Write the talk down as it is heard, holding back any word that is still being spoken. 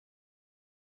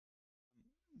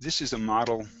this is a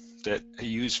model that I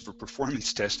use for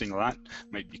performance testing a lot.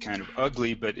 Might be kind of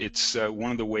ugly, but it's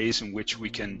one of the ways in which we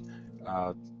can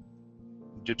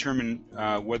determine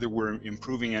whether we're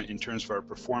improving it in terms of our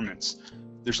performance.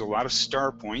 There's a lot of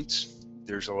star points,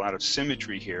 there's a lot of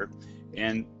symmetry here,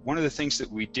 and one of the things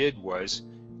that we did was,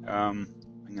 I'm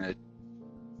going to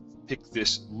pick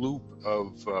this loop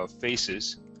of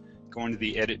faces, go into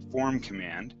the edit form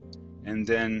command, and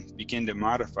then begin to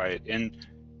modify it. And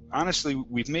honestly,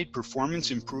 we've made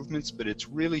performance improvements, but it's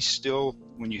really still,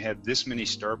 when you have this many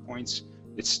star points,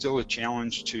 it's still a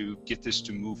challenge to get this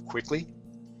to move quickly.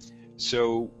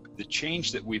 So the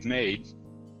change that we've made,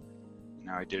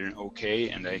 now I did an OK,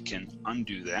 and I can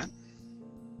undo that,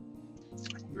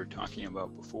 we were talking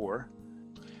about before.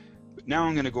 But now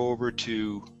I'm going to go over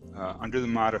to, under the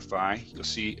modify, you'll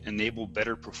see enable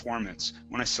better performance.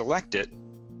 When I select it,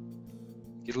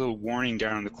 get a little warning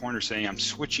down in the corner saying I'm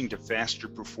switching to faster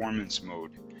performance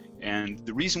mode. And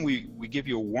the reason we give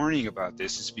you a warning about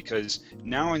this is because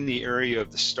now in the area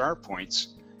of the star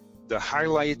points, the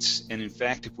highlights, and in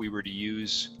fact if we were to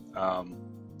use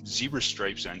zebra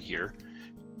stripes on here,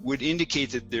 would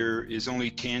indicate that there is only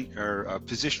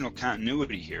positional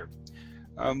continuity here.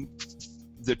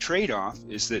 The trade-off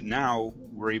is that now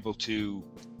we're able to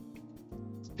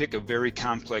pick a very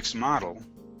complex model,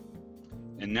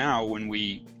 and now when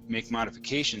we make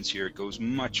modifications here, it goes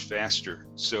much faster.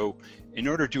 So in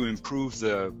order to improve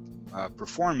the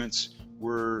performance,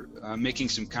 we're making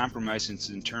some compromises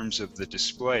in terms of the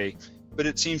display, but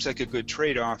it seems like a good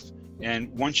trade-off.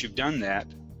 And once you've done that,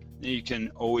 then you can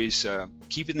always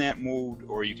keep in that mode,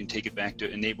 or you can take it back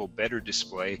to enable better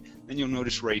display. And you'll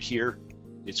notice right here,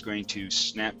 it's going to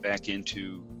snap back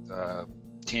into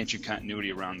tangent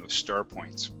continuity around those star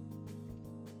points.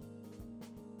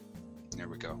 There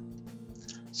we go.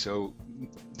 So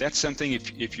that's something,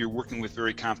 if you're working with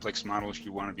very complex models,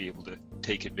 you want to be able to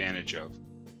take advantage of.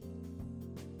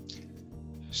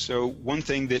 So one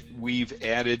thing that we've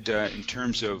added in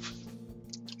terms of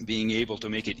being able to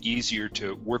make it easier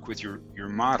to work with your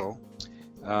model,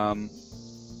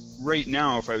 right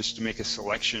now if I was to make a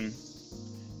selection,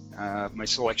 my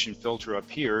selection filter up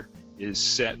here is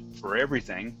set for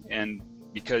everything, and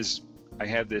because I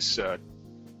have this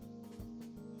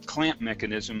clamp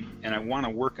mechanism and I want to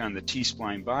work on the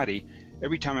T-spline body,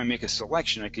 every time I make a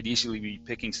selection I could easily be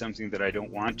picking something that I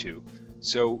don't want to.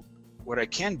 So what I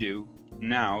can do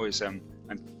now is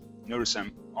notice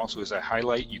I'm also, as I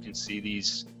highlight, you can see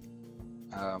these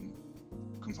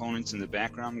components in the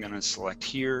background. I'm going to select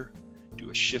here, do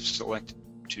a shift select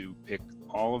to pick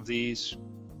all of these,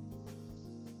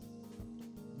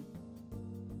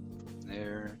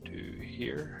 there to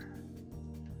here.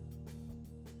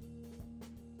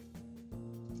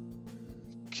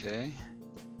 Okay,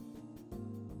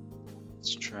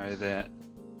 let's try that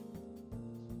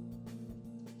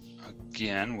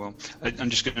again. Well, I'm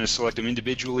just going to select them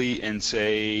individually and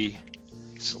say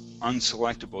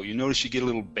unselectable. You notice you get a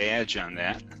little badge on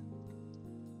that,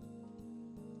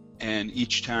 and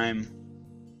each time,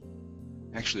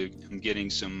 actually I'm getting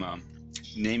some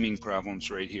naming problems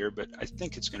right here, but I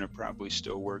think it's going to probably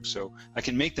still work. So I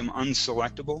can make them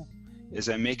unselectable. As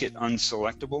I make it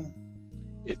unselectable,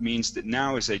 it means that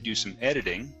now as I do some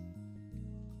editing,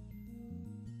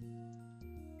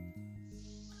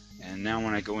 and now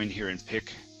when I go in here and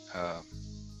pick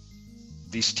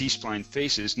these T-spline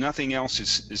faces, nothing else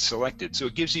is selected. So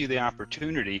it gives you the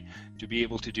opportunity to be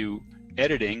able to do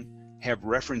editing, have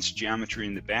reference geometry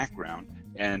in the background,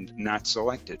 and not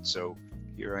select it. So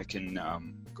here I can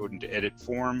go into edit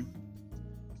form,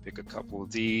 pick a couple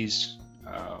of these,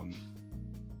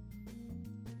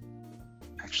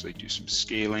 actually do some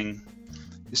scaling.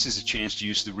 This is a chance to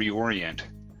use the reorient.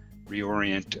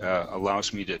 Reorient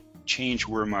allows me to change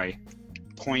where my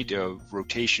point of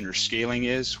rotation or scaling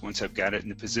is. Once I've got it in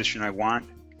the position I want,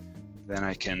 then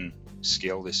I can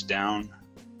scale this down,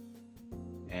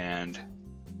 and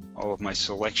all of my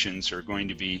selections are going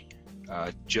to be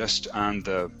just on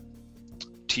the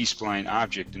T-spline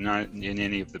object and not in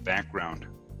any of the background.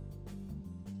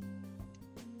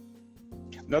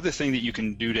 Another thing that you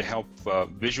can do to help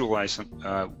visualize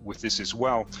with this as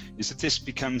well is that this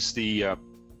becomes the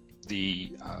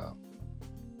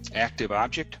active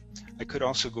object. I could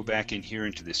also go back in here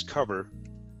into this cover,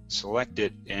 select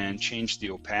it, and change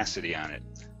the opacity on it.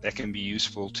 That can be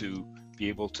useful to be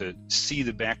able to see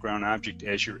the background object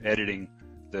as you're editing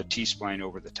the T-spline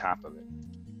over the top of it.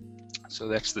 So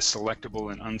that's the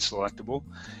selectable and unselectable.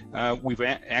 We've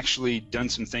actually done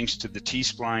some things to the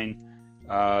T-spline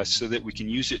so that we can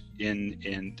use it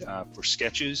for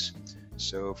sketches.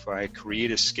 So if I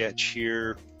create a sketch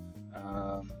here,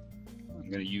 I'm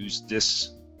going to use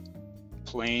this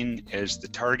plane as the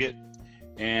target,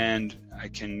 and I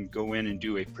can go in and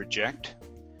do a project.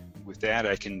 With that,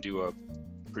 I can do a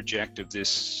project of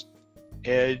this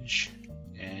edge,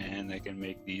 and I can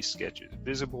make these sketches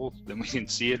visible. Then we can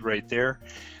see it right there.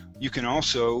 You can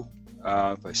also,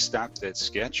 if I stop that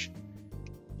sketch,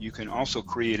 you can also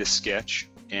create a sketch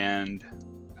and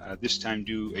this time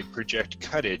do a project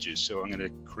cut edges. So I'm going to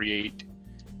create,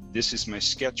 this is my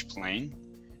sketch plane,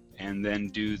 and then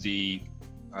do the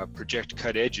project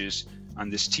cut edges on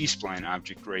this T-spline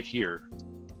object right here.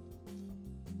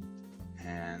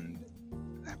 And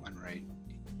that one right.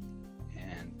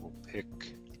 And we'll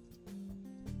pick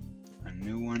a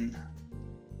new one,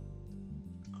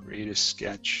 create a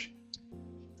sketch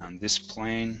on this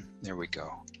plane. There we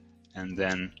go. And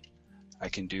then I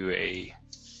can do a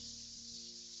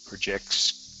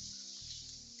project.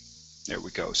 There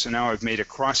we go. So now I've made a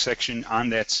cross section on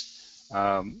that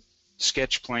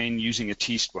sketch plane using a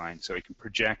T-spline. So I can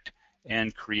project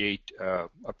and create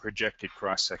a projected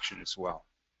cross section as well.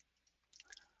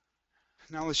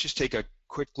 Now let's just take a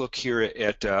quick look here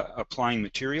at applying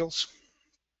materials.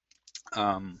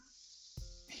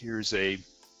 Here's an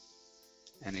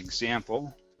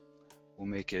example. We'll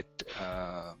make it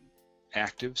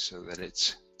active so that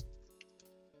it's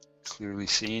clearly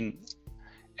seen.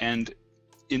 And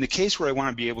in the case where I want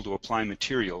to be able to apply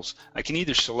materials, I can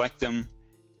either select them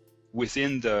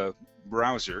within the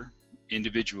browser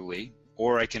individually,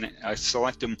 or I can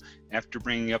select them after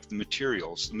bringing up the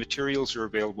materials. The materials are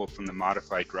available from the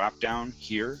Modify drop-down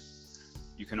here.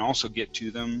 You can also get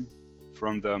to them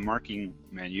from the marking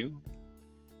menu.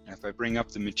 And if I bring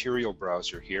up the material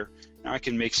browser here, now I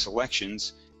can make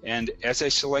selections, and as I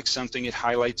select something, it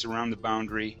highlights around the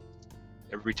boundary.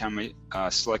 Every time I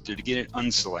select it again, it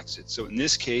unselects it. So in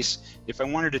this case, if I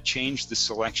wanted to change the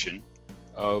selection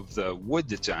of the wood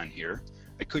that's on here,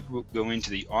 I could go into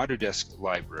the Autodesk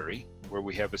library, where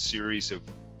we have a series of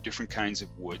different kinds of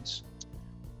woods.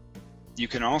 You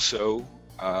can also,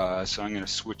 so I'm going to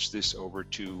switch this over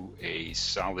to a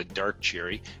solid dark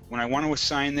cherry. When I want to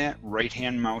assign that,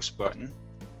 right-hand mouse button,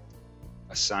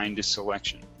 assign to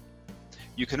selection.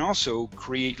 You can also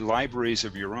create libraries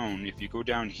of your own. If you go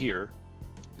down here,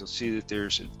 you'll see that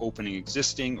there's an opening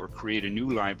existing or create a new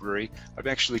library. I've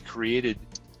actually created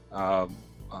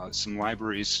some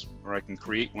libraries, or I can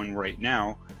create one right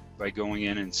now by going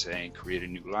in and saying create a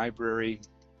new library.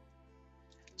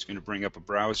 It's going to bring up a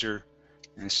browser,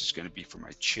 and this is going to be for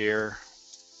my chair.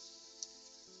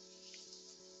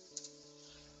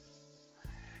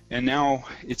 And now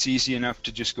it's easy enough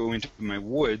to just go into my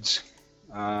woods.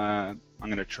 I'm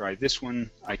going to try this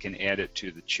one. I can add it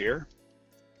to the chair.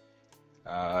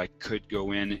 I could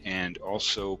go in and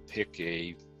also pick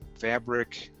a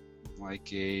fabric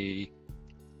like a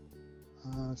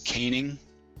caning,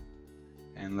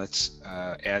 and let's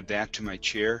add that to my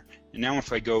chair. And now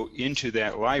if I go into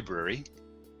that library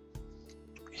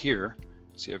here,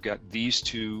 see I've got these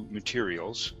two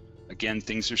materials. Again,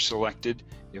 things are selected.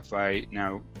 If I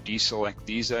now deselect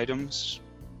these items,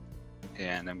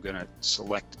 and I'm going to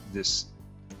select this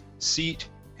seat,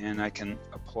 and I can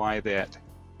apply that,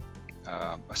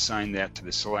 assign that to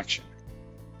the selection.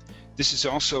 This is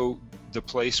also the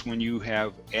place when you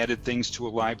have added things to a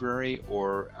library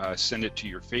or send it to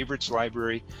your favorites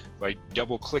library. By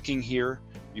double-clicking here,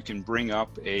 you can bring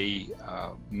up a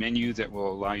menu that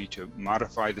will allow you to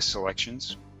modify the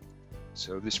selections.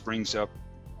 So this brings up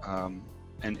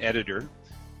an editor,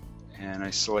 and I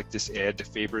select this Add to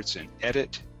Favorites and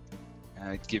Edit.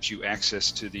 It gives you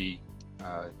access to the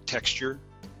texture.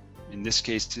 In this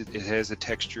case, it has a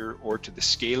texture, or to the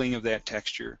scaling of that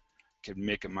texture. You can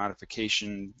make a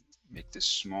modification, make this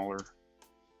smaller.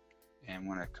 And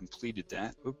when I completed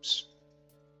that, oops,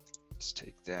 let's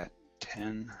take that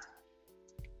 10.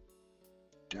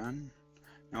 Done.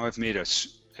 Now I've made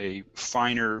a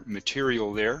finer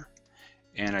material there,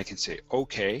 and I can say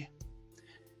OK.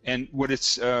 And what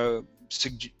it's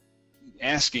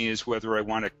asking is whether I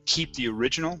want to keep the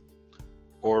original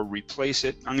or replace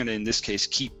it. I'm going to, in this case,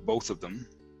 keep both of them.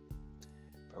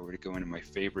 If I were to go into my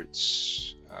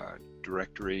favorites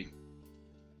directory,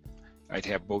 I'd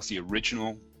have both the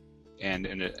original and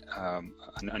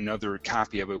another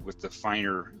copy of it with the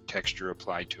finer texture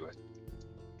applied to it.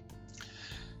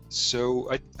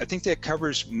 So I think that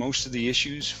covers most of the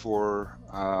issues for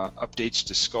updates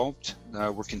to Sculpt.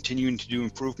 We're continuing to do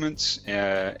improvements,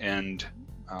 and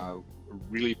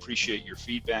really appreciate your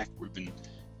feedback. We've been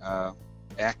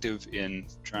active in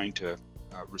trying to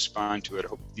respond to it. I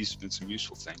hope these have been some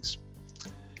useful things.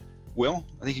 Will,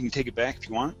 I think you can take it back if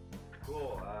you want.